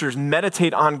Scriptures.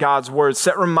 Meditate on God's Word.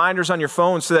 Set reminders on your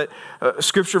phone so that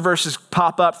Scripture verses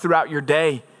pop up throughout your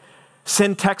day.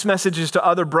 Send text messages to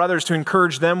other brothers to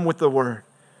encourage them with the Word.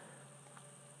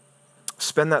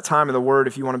 Spend that time in the Word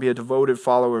if you want to be a devoted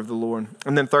follower of the Lord.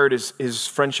 And then third is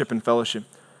friendship and fellowship.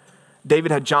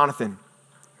 David had Jonathan.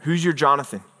 Who's your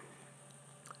Jonathan?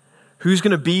 Who's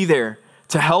going to be there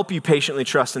to help you patiently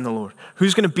trust in the Lord?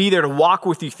 Who's going to be there to walk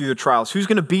with you through the trials? Who's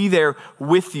going to be there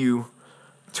with you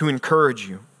to encourage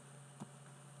you?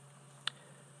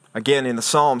 Again, in the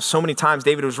Psalms, so many times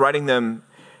David was writing them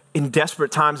in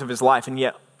desperate times of his life, and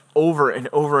yet over and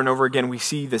over and over again, we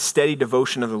see the steady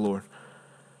devotion of the Lord.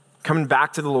 Coming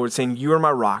back to the Lord, saying, you are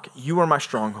my rock, you are my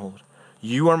stronghold,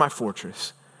 you are my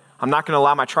fortress. I'm not going to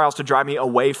allow my trials to drive me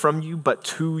away from you, but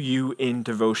to you in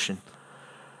devotion.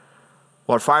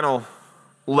 Well, our final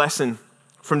lesson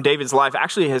from David's life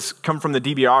actually has come from the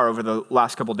DBR over the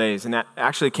last couple days, and that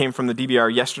actually came from the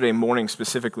DBR yesterday morning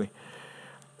specifically.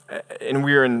 And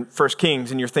we were in 1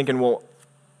 Kings, and you're thinking, well,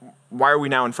 why are we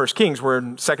now in 1 Kings? We're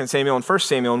in 2 Samuel and 1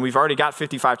 Samuel, and we've already got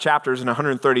 55 chapters in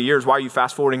 130 years. Why are you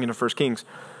fast forwarding into 1 Kings?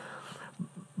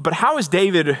 But how is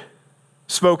David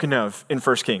spoken of in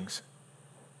 1 Kings?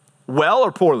 Well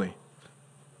or poorly?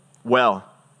 Well.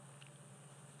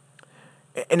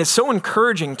 And it's so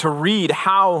encouraging to read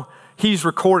how he's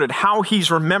recorded, how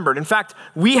he's remembered. In fact,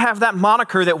 we have that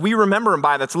moniker that we remember him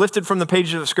by that's lifted from the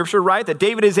pages of the scripture, right? That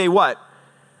David is a what?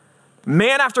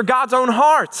 Man after God's own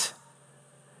heart.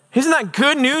 Isn't that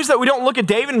good news that we don't look at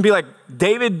David and be like,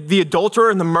 David the adulterer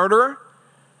and the murderer?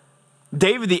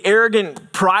 David the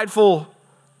arrogant, prideful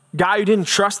guy who didn't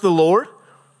trust the Lord?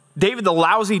 David the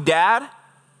lousy dad?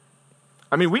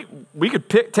 I mean, we could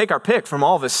take our pick from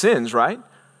all of his sins, right?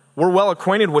 We're well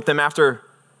acquainted with them after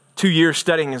 2 years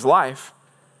studying his life.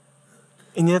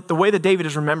 And yet the way that David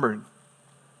is remembered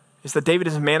is that David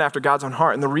is a man after God's own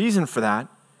heart. And the reason for that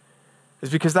is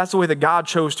because that's the way that God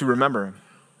chose to remember him.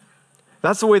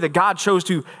 That's the way that God chose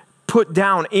to put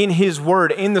down in his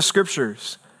word, in the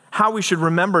scriptures, how we should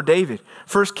remember David.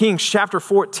 1 Kings chapter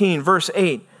 14, verse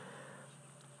 8.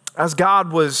 As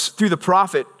God was, through the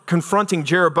prophet, confronting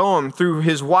Jeroboam through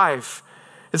his wife,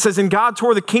 it says, and God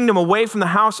tore the kingdom away from the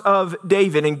house of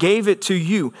David and gave it to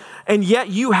you. And yet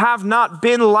you have not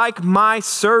been like my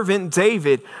servant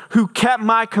David, who kept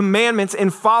my commandments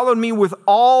and followed me with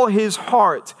all his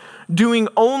heart, doing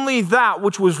only that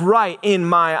which was right in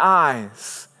my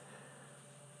eyes.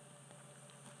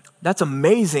 That's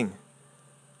amazing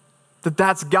that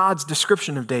that's God's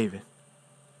description of David.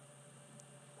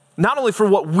 Not only for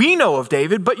what we know of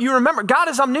David, but you remember, God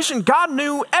is omniscient. God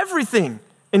knew everything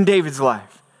in David's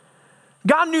life.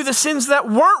 God knew the sins that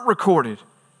weren't recorded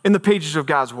in the pages of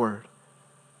God's word.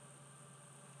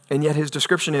 And yet his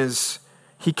description is,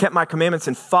 he kept my commandments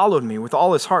and followed me with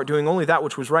all his heart, doing only that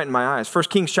which was right in my eyes. 1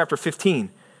 Kings chapter 15.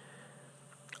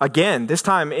 Again, this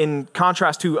time in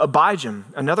contrast to Abijam,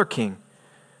 another king.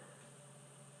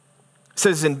 It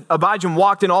says, and Abijam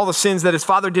walked in all the sins that his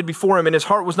father did before him, and his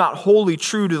heart was not wholly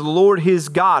true to the Lord his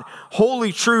God.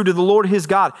 Wholly true to the Lord his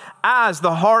God, as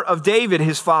the heart of David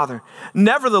his father.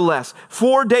 Nevertheless,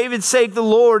 for David's sake, the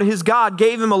Lord his God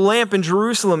gave him a lamp in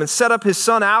Jerusalem and set up his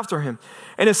son after him,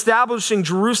 and establishing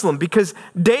Jerusalem, because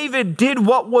David did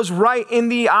what was right in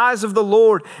the eyes of the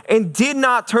Lord and did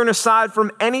not turn aside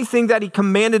from anything that he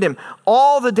commanded him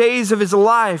all the days of his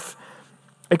life,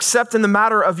 except in the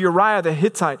matter of Uriah the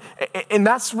Hittite. And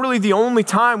that's really the only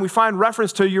time we find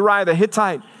reference to Uriah the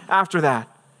Hittite after that.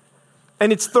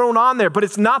 And it's thrown on there, but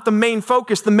it's not the main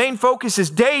focus. The main focus is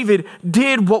David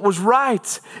did what was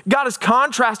right. God is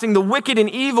contrasting the wicked and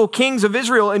evil kings of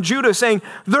Israel and Judah, saying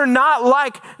they're not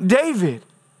like David.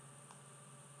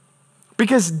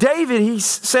 Because David, he's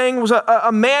saying, was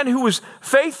a man who was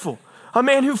faithful, a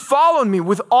man who followed me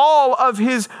with all of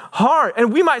his heart.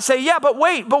 And we might say, yeah, but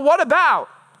wait, but what about?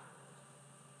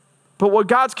 But what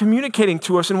God's communicating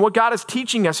to us and what God is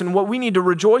teaching us and what we need to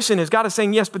rejoice in is God is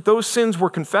saying, yes, but those sins were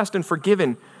confessed and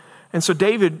forgiven. And so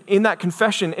David, in that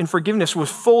confession and forgiveness, was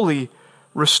fully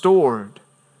restored.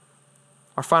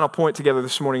 Our final point together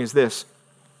this morning is this.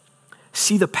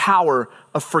 See the power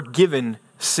of forgiven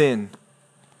sin.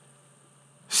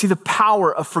 See the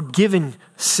power of forgiven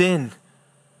sin.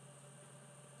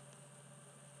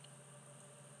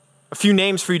 A few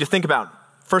names for you to think about.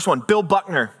 First one, Bill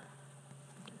Buckner.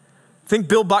 Think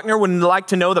Bill Buckner would like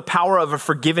to know the power of a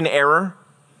forgiven error?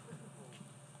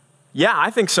 Yeah,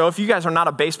 I think so. If you guys are not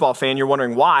a baseball fan, you're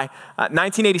wondering why.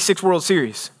 1986 World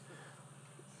Series.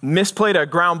 Misplayed a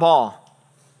ground ball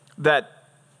that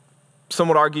some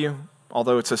would argue,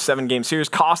 although it's a 7-game series,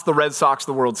 cost the Red Sox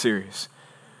the World Series.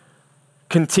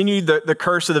 Continued the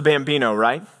curse of the Bambino,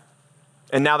 right?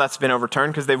 And now that's been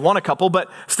overturned because they've won a couple. But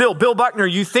still, Bill Buckner,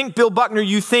 you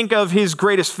think of his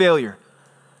greatest failure.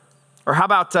 Or how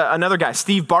about another guy,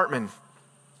 Steve Bartman,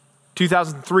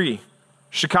 2003.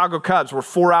 Chicago Cubs were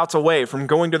 4 outs away from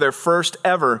going to their first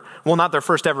ever, well, not their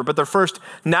first ever, but their first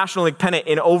National League pennant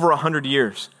in over 100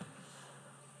 years.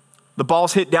 The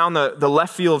ball's hit down the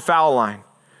left field foul line.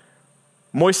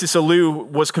 Moises Alou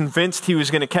was convinced he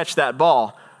was going to catch that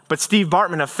ball, but Steve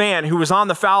Bartman, a fan who was on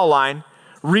the foul line,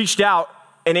 reached out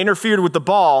and interfered with the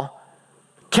ball,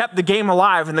 kept the game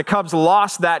alive, and the Cubs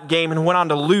lost that game and went on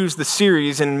to lose the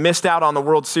series and missed out on the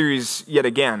World Series yet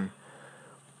again.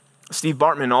 Steve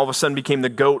Bartman all of a sudden became the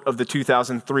GOAT of the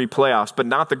 2003 playoffs, but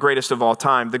not the greatest of all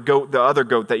time, the other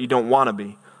GOAT that you don't want to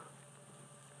be.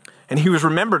 And he was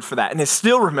remembered for that and is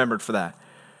still remembered for that.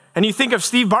 And you think of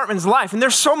Steve Bartman's life, and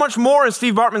there's so much more in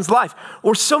Steve Bartman's life,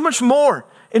 or so much more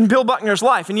in Bill Buckner's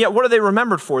life, and yet what are they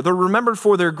remembered for? They're remembered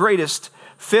for their greatest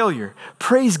failure.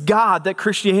 Praise God that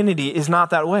Christianity is not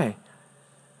that way.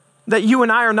 That you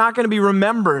and I are not going to be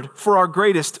remembered for our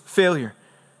greatest failure,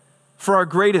 for our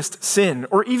greatest sin,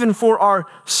 or even for our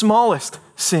smallest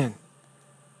sin.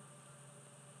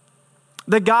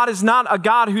 That God is not a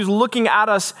God who's looking at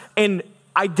us and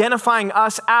identifying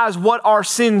us as what our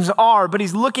sins are, but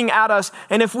he's looking at us,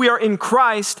 and if we are in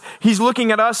Christ, he's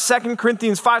looking at us, 2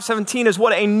 Corinthians 5:17, as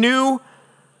what? A new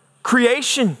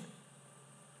creation.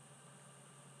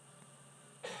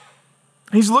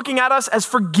 He's looking at us as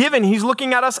forgiven. He's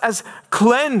looking at us as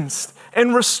cleansed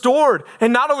and restored.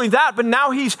 And not only that, but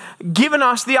now he's given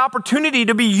us the opportunity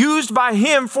to be used by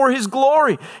him for his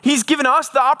glory. He's given us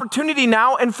the opportunity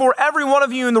now, and for every one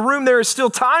of you in the room, there is still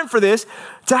time for this,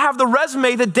 to have the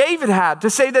resume that David had, to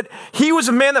say that he was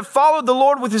a man that followed the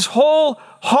Lord with his whole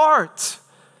heart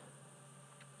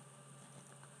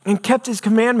and kept his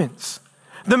commandments.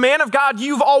 The man of God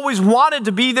you've always wanted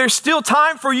to be, there's still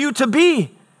time for you to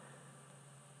be.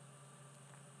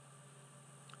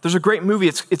 There's a great movie,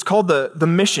 it's called The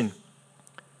Mission.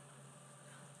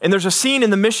 And there's a scene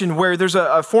in The Mission where there's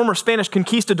a former Spanish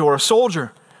conquistador, a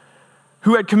soldier,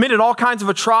 who had committed all kinds of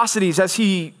atrocities as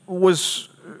he was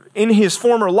in his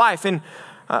former life. And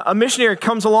a missionary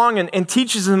comes along and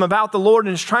teaches him about the Lord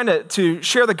and is trying to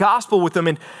share the gospel with him.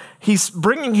 And he's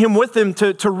bringing him with him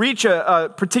to reach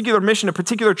a particular mission, a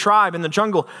particular tribe in the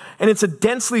jungle. And it's a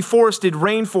densely forested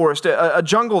rainforest, a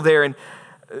jungle there. And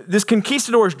this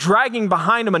conquistador is dragging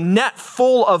behind him a net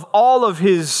full of all of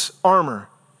his armor.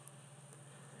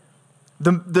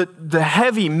 The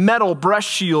heavy metal breast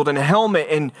shield and helmet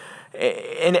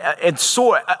and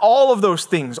sword, all of those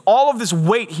things, all of this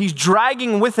weight he's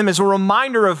dragging with him as a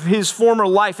reminder of his former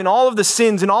life and all of the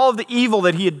sins and all of the evil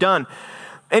that he had done.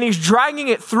 And he's dragging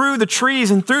it through the trees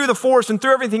and through the forest and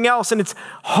through everything else. And it's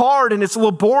hard and it's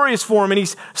laborious for him. And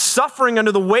he's suffering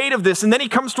under the weight of this. And then he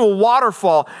comes to a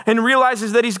waterfall and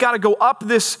realizes that he's got to go up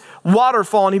this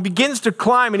waterfall. And he begins to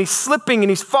climb, and he's slipping and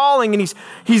he's falling, and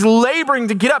he's laboring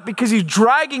to get up because he's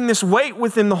dragging this weight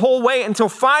with him the whole way, until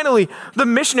finally the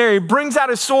missionary brings out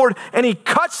his sword and he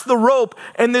cuts the rope.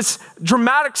 And this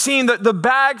dramatic scene, that the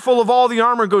bag full of all the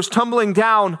armor goes tumbling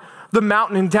down the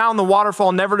mountain and down the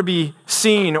waterfall, never to be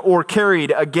seen or carried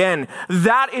again.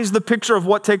 That is the picture of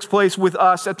what takes place with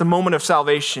us at the moment of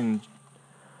salvation.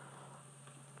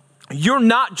 You're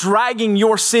not dragging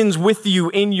your sins with you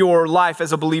in your life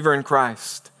as a believer in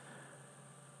Christ.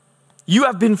 You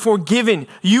have been forgiven.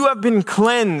 You have been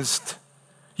cleansed.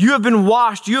 You have been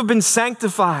washed. You have been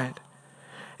sanctified.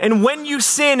 And when you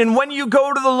sin and when you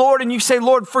go to the Lord and you say,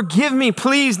 Lord, forgive me,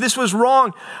 please, this was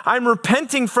wrong, I'm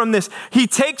repenting from this, he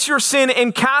takes your sin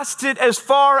and casts it as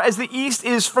far as the east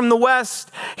is from the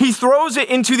west. He throws it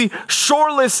into the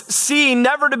shoreless sea,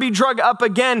 never to be drug up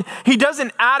again. He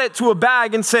doesn't add it to a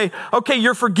bag and say, okay,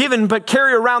 you're forgiven, but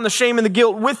carry around the shame and the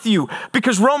guilt with you.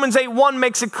 Because Romans 8:1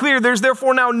 makes it clear, there's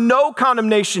therefore now no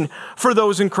condemnation for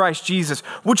those in Christ Jesus.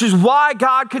 Which is why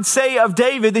God could say of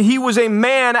David that he was a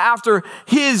man after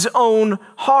his own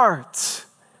heart.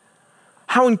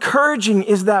 How encouraging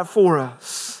is that for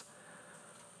us?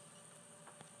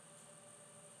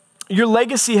 Your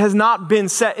legacy has not been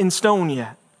set in stone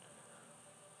yet.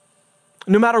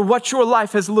 No matter what your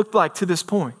life has looked like to this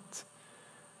point.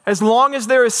 As long as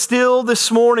there is still this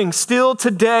morning, still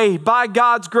today, by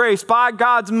God's grace, by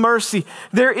God's mercy,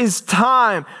 there is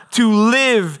time to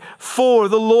live for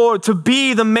the Lord, to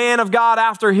be the man of God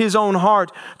after his own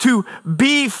heart, to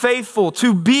be faithful,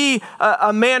 to be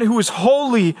a man who is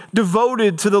wholly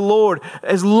devoted to the Lord.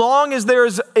 As long as there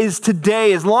is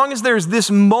today, as long as there's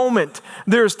this moment,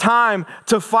 there's time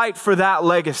to fight for that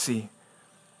legacy.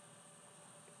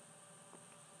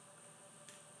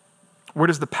 Where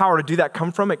does the power to do that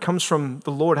come from? It comes from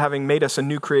the Lord having made us a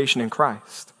new creation in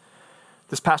Christ.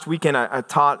 This past weekend, I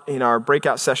taught in our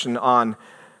breakout session on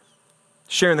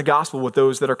sharing the gospel with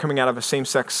those that are coming out of a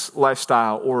same-sex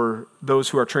lifestyle or those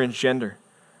who are transgender.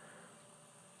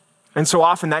 And so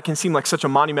often that can seem like such a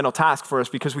monumental task for us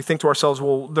because we think to ourselves,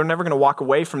 well, they're never going to walk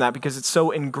away from that because it's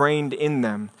so ingrained in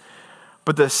them.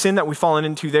 But the sin that we've fallen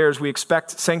into there is we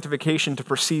expect sanctification to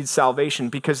precede salvation,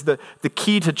 because the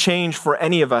key to change for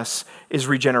any of us is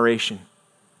regeneration.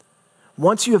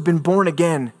 Once you have been born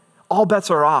again, all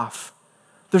bets are off.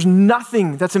 There's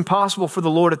nothing that's impossible for the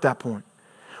Lord at that point.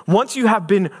 Once you have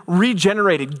been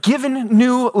regenerated, given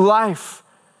new life,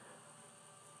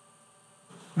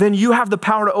 then you have the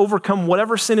power to overcome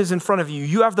whatever sin is in front of you.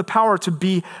 You have the power to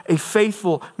be a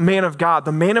faithful man of God.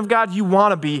 The man of God you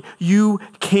want to be, you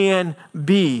can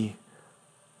be.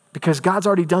 Because God's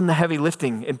already done the heavy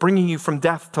lifting in bringing you from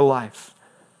death to life.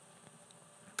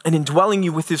 And indwelling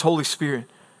you with his Holy Spirit.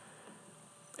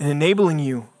 And enabling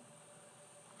you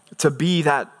to be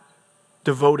that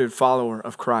devoted follower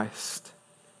of Christ.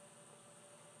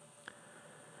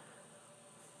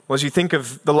 Well, as you think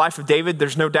of the life of David,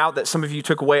 there's no doubt that some of you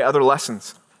took away other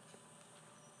lessons.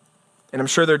 And I'm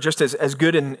sure they're just as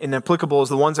good and applicable as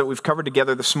the ones that we've covered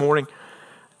together this morning.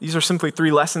 These are simply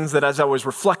 3 lessons that as I was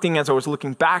reflecting, as I was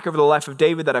looking back over the life of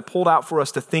David, that I pulled out for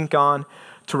us to think on,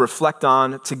 to reflect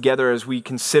on together as we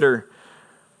consider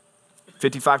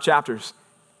 55 chapters,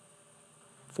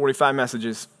 45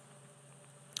 messages,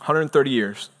 130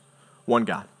 years, one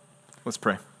God. Let's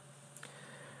pray.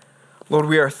 Lord,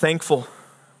 we are thankful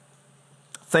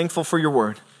for your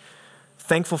word,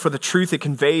 thankful for the truth it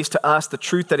conveys to us, the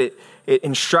truth that it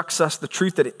instructs us, the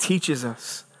truth that it teaches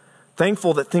us.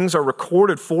 Thankful that things are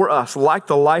recorded for us, like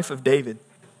the life of David.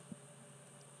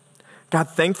 God,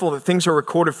 thankful that things are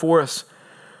recorded for us,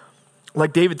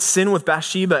 like David's sin with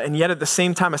Bathsheba, and yet at the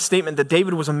same time a statement that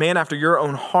David was a man after your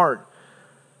own heart.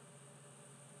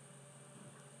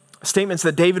 Statements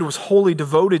that David was wholly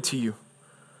devoted to you,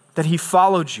 that he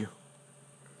followed you.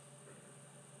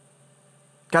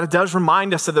 God, it does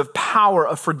remind us of the power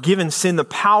of forgiven sin, the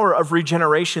power of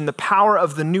regeneration, the power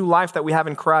of the new life that we have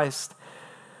in Christ.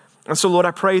 And so, Lord,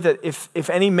 I pray that if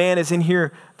any man is in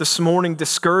here this morning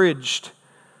discouraged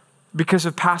because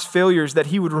of past failures, that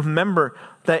he would remember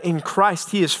that in Christ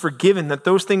he is forgiven, that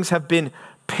those things have been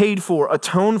paid for,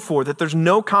 atoned for, that there's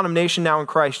no condemnation now in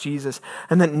Christ Jesus,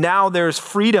 and that now there's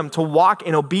freedom to walk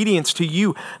in obedience to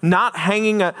you, not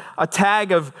hanging a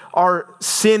tag of our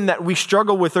sin that we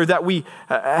struggle with or that we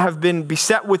have been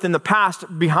beset with in the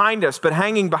past behind us, but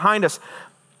hanging behind us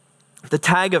the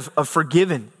tag of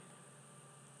forgiven,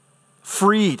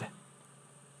 freed,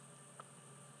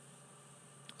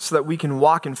 so that we can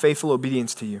walk in faithful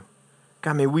obedience to you.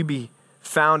 God, may we be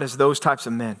found as those types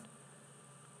of men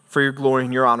for your glory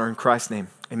and your honor in Christ's name.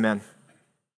 Amen.